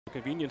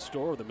Convenience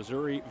store of the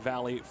Missouri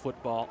Valley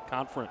Football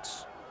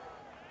Conference.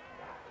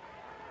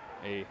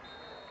 A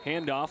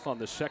handoff on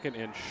the second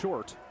and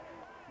short.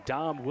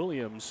 Dom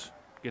Williams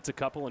gets a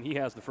couple, and he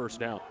has the first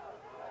down.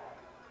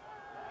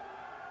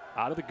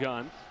 Out of the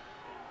gun.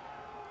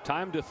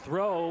 Time to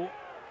throw.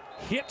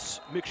 Hits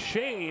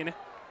McShane.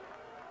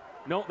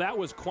 No, that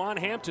was Quan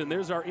Hampton.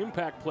 There's our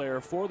impact player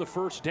for the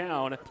first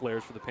down.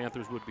 Players for the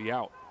Panthers would be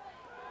out.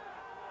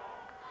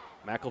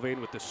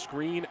 McElvain with the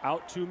screen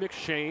out to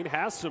McShane.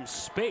 Has some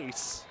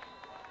space.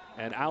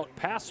 And out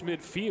past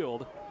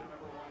midfield.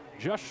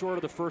 Just short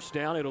of the first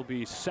down. It'll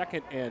be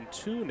 2nd and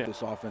 2 now.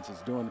 This offense is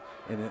doing,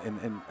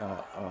 and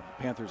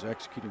Panthers are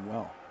executing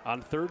well.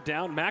 On 3rd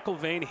down,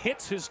 McElvain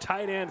hits his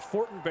tight end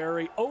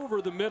Fortenberry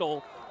over the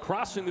middle,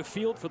 crossing the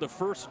field for the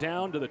first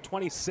down to the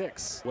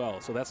 26. Well,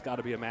 so that's got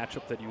to be a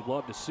matchup that you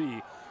love to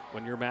see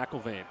when you're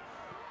McElvain.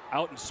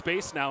 Out in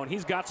space now, and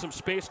he's got some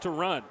space to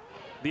run.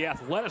 The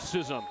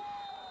athleticism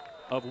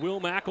of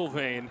Will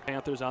McElvain.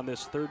 Panthers on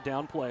this 3rd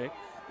down play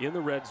in the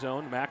red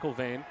zone.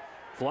 McElvain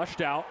flushed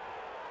out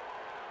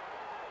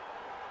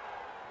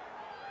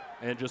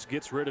and just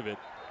gets rid of it.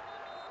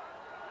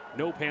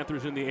 No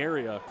Panthers in the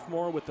area.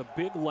 More with a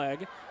big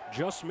leg.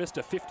 Just missed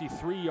a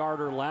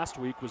 53-yarder last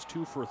week. Was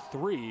 2 for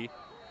 3.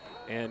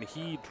 And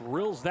he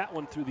drills that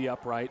one through the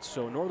upright.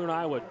 So Northern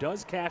Iowa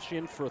does cash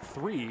in for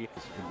 3. It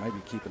might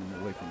be keeping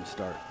him away from the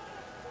start.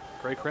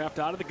 Craycraft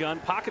out of the gun.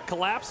 Pocket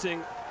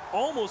collapsing.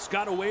 Almost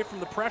got away from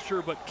the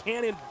pressure, but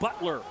Cannon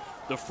Butler,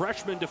 the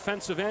freshman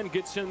defensive end,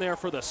 gets in there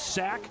for the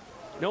sack.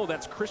 No,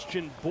 that's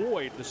Christian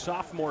Boyd, the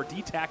sophomore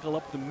D-tackle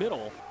up the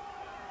middle.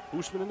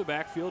 Hoosman in the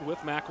backfield with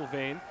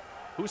McElvain.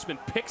 Hoosman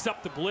picks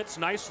up the blitz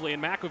nicely,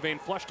 and McElvain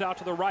flushed out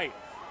to the right.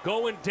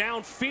 Going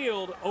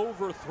downfield,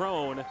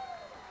 overthrown.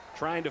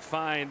 Trying to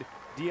find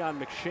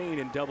Deion McShane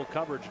in double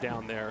coverage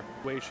down there.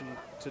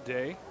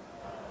 Today.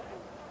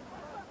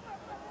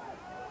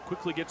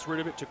 Quickly gets rid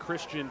of it to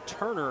Christian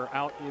Turner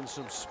out in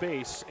some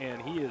space,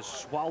 and he is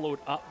swallowed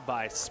up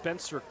by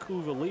Spencer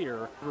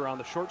Cuvalier on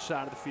the short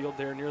side of the field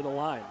there near the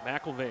line.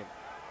 McElvain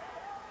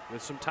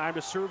with some time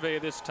to survey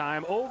this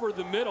time. Over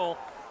the middle.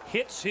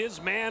 Hits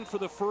his man for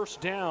the first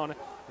down.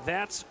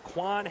 That's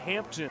Quan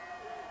Hampton.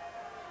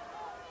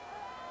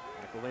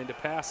 McElvain to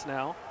pass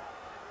now.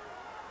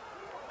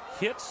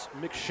 Hits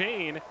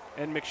McShane,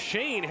 and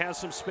McShane has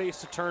some space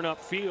to turn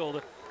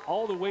upfield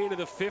all the way to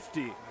the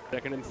 50.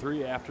 2nd and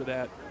 3 after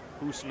that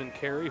Hoosman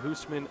carry.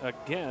 Hoosman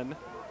again.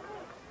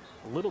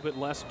 A little bit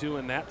less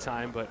doing that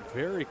time, but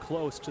very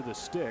close to the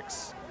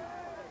sticks.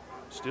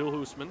 Still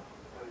Hoosman.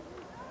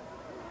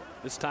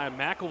 This time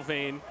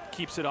McElvain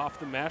keeps it off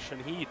the mesh,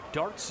 and he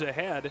darts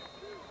ahead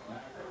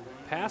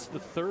past the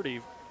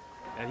 30,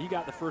 and he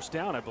got the first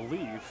down, I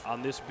believe,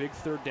 on this big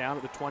 3rd down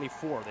at the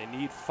 24. They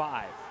need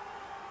 5.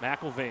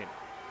 McElvain,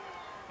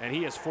 and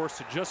he is forced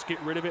to just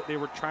get rid of it. They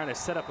were trying to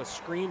set up a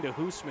screen to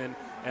Hoosman,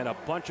 and a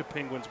bunch of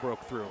Penguins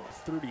broke through.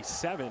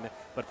 37,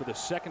 but for the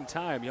 2nd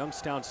time,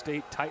 Youngstown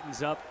State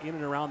tightens up in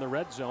and around the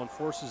red zone,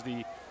 forces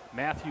the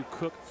Matthew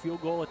Cook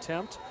field goal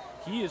attempt.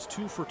 He is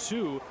 2 for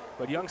 2,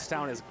 but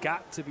Youngstown has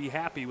got to be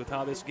happy with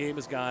how this game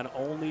has gone,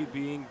 only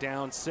being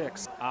down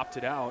 6.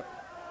 Opted out.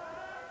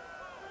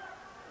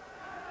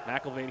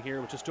 McElvain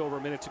here with just over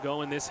a minute to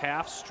go in this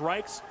half.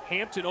 Strikes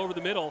Hampton over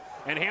the middle,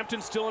 and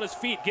Hampton still on his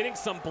feet, getting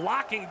some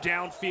blocking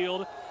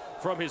downfield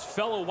from his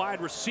fellow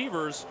wide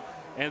receivers.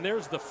 And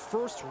there's the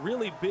first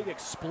really big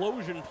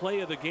explosion play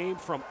of the game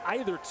from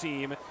either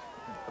team.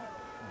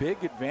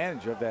 Big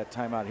advantage of that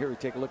timeout here. We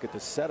take a look at the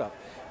setup.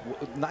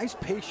 Nice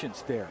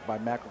patience there by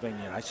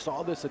McElvain. I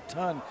saw this a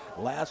ton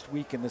last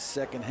week in the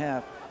 2nd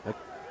half.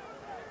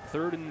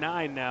 3rd and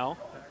 9 now.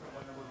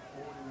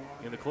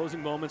 In the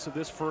closing moments of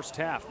this first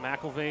half,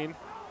 McElvain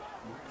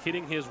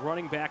hitting his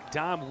running back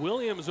Dom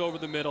Williams over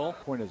the middle.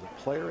 Point as a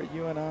player at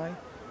UNI,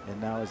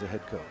 and now as a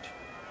head coach.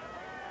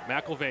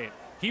 McElvain,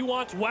 he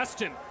wants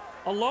Weston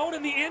alone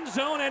in the end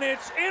zone, and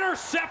it's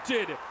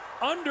intercepted.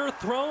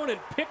 Underthrown and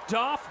picked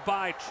off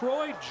by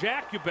Troy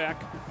Jakubek.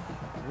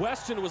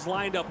 Weston was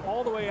lined up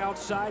all the way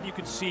outside. You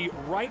could see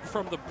right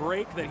from the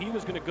break that he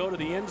was going to go to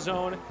the end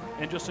zone,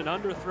 and just an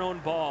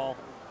underthrown ball.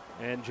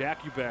 And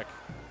Jakubek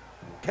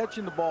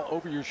catching the ball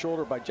over your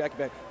shoulder by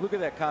Jakubek. Look at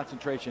that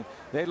concentration.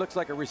 It looks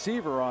like a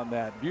receiver on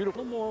that.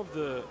 Beautiful. A little more of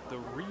the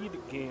read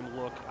game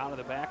look out of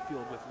the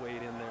backfield with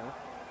Wade in there.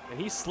 And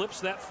he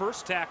slips that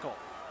first tackle.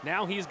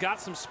 Now he's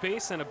got some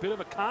space and a bit of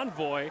a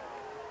convoy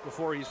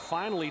before he's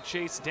finally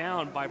chased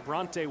down by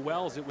Bronte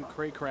Wells. It went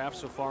Craycraft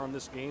so far in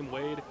this game.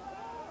 Wade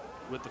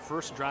with the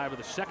first drive of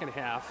the 2nd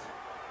half.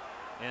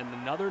 And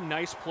another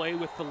nice play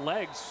with the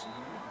legs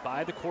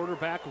by the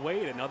quarterback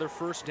Wade. Another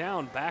first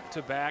down,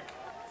 back-to-back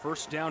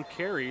first down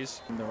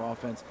carries. In their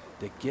offense,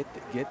 they get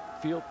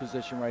field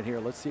position right here.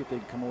 Let's see if they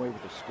can come away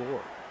with a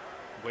score.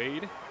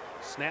 Wade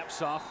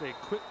snaps off a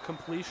quick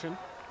completion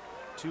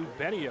to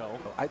Benio.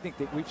 I think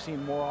that we've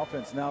seen more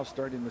offense now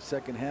starting in the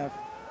 2nd half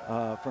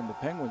from the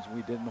Penguins than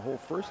we did in the whole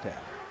first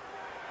half.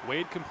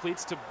 Wade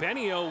completes to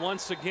Benio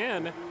once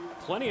again.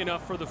 Plenty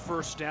enough for the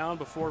first down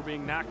before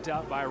being knocked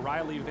out by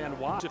Riley Van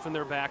Watt. Stiffen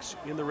their backs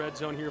in the red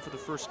zone here for the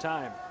first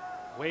time.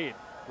 Wade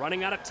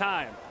running out of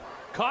time.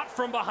 Caught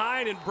from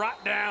behind and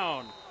brought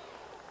down.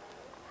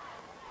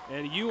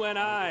 And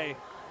UNI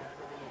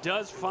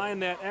does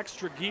find that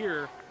extra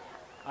gear.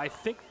 I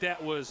think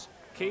that was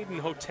Caden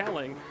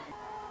Hotelling.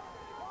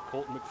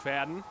 Colton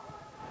McFadden.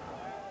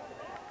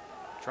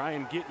 Try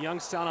and get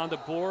Youngstown on the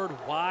board.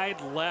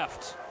 Wide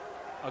left.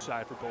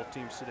 Outside for both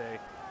teams today.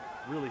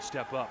 Really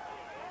step up.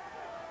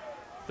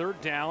 Third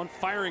down,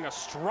 firing a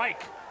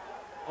strike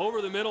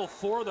over the middle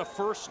for the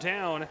first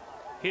down,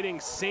 hitting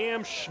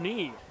Sam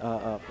Schnee.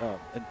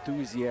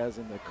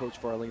 Enthusiasm that Coach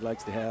Farley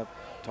likes to have,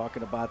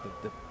 talking about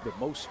the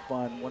most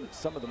fun,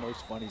 some of the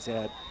most fun he's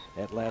had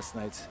at last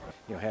night's,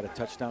 had a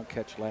touchdown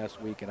catch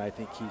last week, and I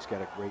think he's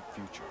got a great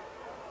future.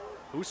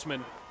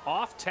 Usman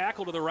off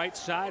tackle to the right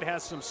side,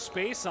 has some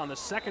space on the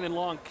second and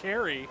long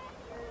carry,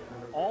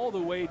 all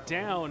the way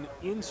down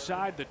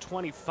inside the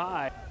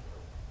 25.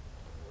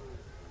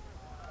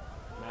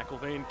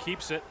 McIlvain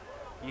keeps it.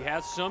 He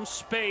has some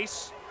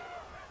space.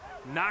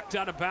 Knocked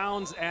out of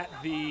bounds at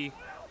the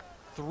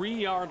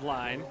 3-yard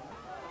line.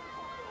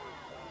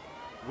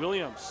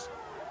 Williams,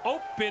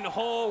 open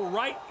hole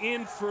right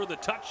in for the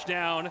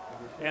touchdown.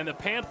 And the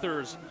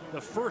Panthers, the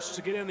first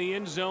to get in the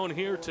end zone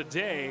here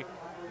today.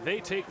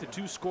 They take the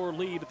 2-score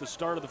lead at the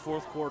start of the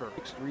fourth quarter.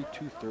 6'3",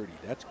 230,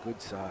 that's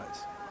good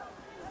size.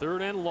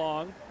 Third and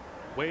long.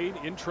 Wade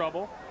in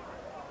trouble.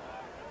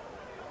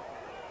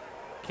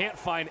 Can't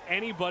find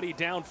anybody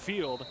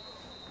downfield.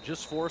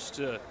 Just forced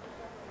to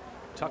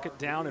tuck it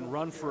down and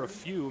run for a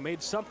few.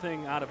 Made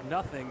something out of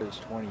nothing. There's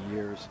 20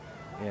 years,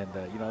 and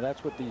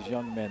that's what these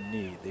young men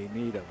need. They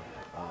need a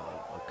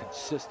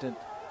consistent,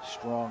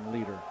 strong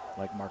leader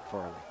like Mark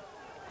Farley.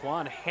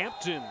 Quan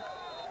Hampton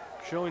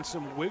showing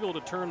some wiggle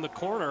to turn the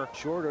corner.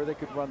 Short, or they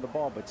could run the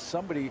ball, but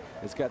somebody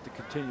has got to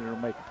continue to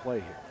make a play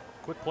here.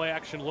 Quick play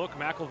action look.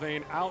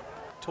 McIlvain out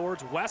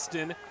towards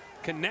Weston.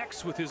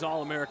 Connects with his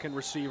All-American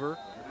receiver.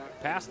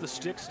 Past the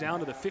sticks down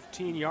to the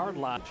 15-yard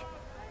line.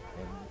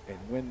 And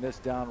win this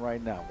down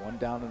right now, one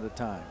down at a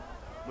time.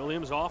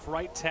 Williams off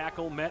right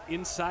tackle, met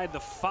inside the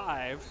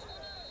 5.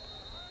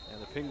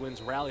 And the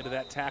Penguins rally to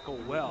that tackle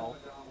well.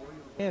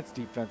 And it's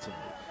defensively,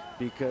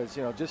 because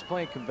just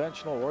playing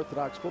conventional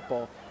orthodox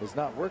football is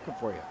not working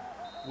for you.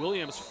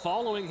 Williams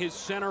following his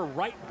center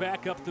right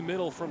back up the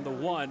middle from the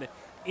 1,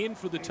 in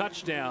for the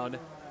touchdown.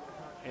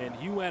 And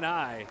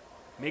UNI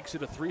makes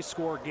it a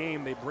 3-score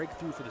game. They break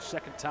through for the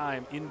second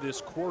time in this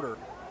quarter.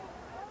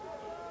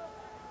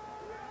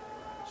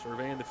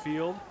 Surveying the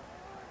field.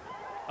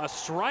 A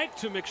strike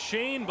to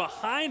McShane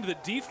behind the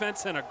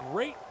defense, and a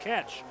great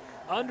catch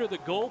under the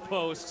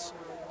goalposts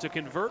to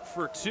convert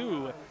for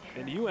 2.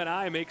 And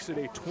UNI makes it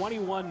a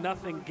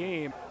 21-0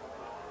 game.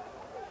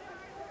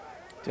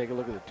 Take a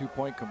look at the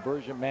 2-point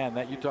conversion. Man,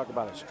 that you talk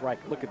about a strike.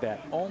 Look at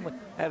that.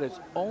 That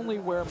is only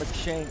where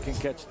McShane can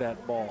catch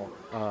that ball.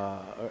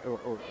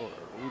 Or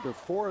either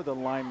 4 of the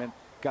linemen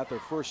got their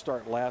first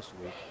start last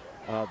week.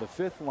 The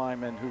 5th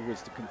lineman, who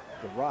was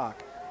the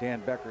rock,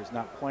 Dan Becker, is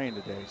not playing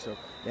today. So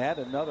they had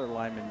another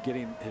lineman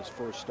getting his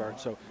first start.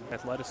 So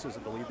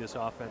athleticism to lead this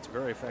offense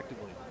very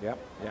effectively. Yep.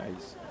 Yeah,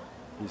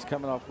 he's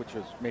coming off, which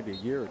was maybe a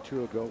year or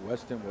 2 ago.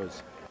 Weston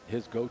was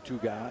his go-to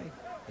guy,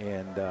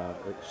 and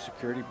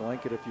security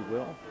blanket, if you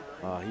will.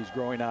 He's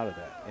growing out of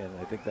that, and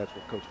I think that's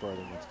what Coach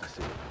Farley wants to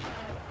see.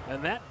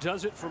 And that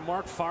does it for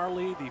Mark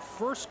Farley, the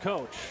first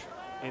coach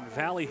in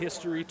Valley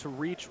history to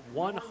reach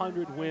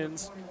 100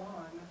 wins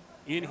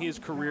in his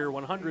career,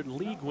 100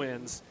 league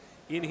wins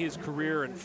in his career, and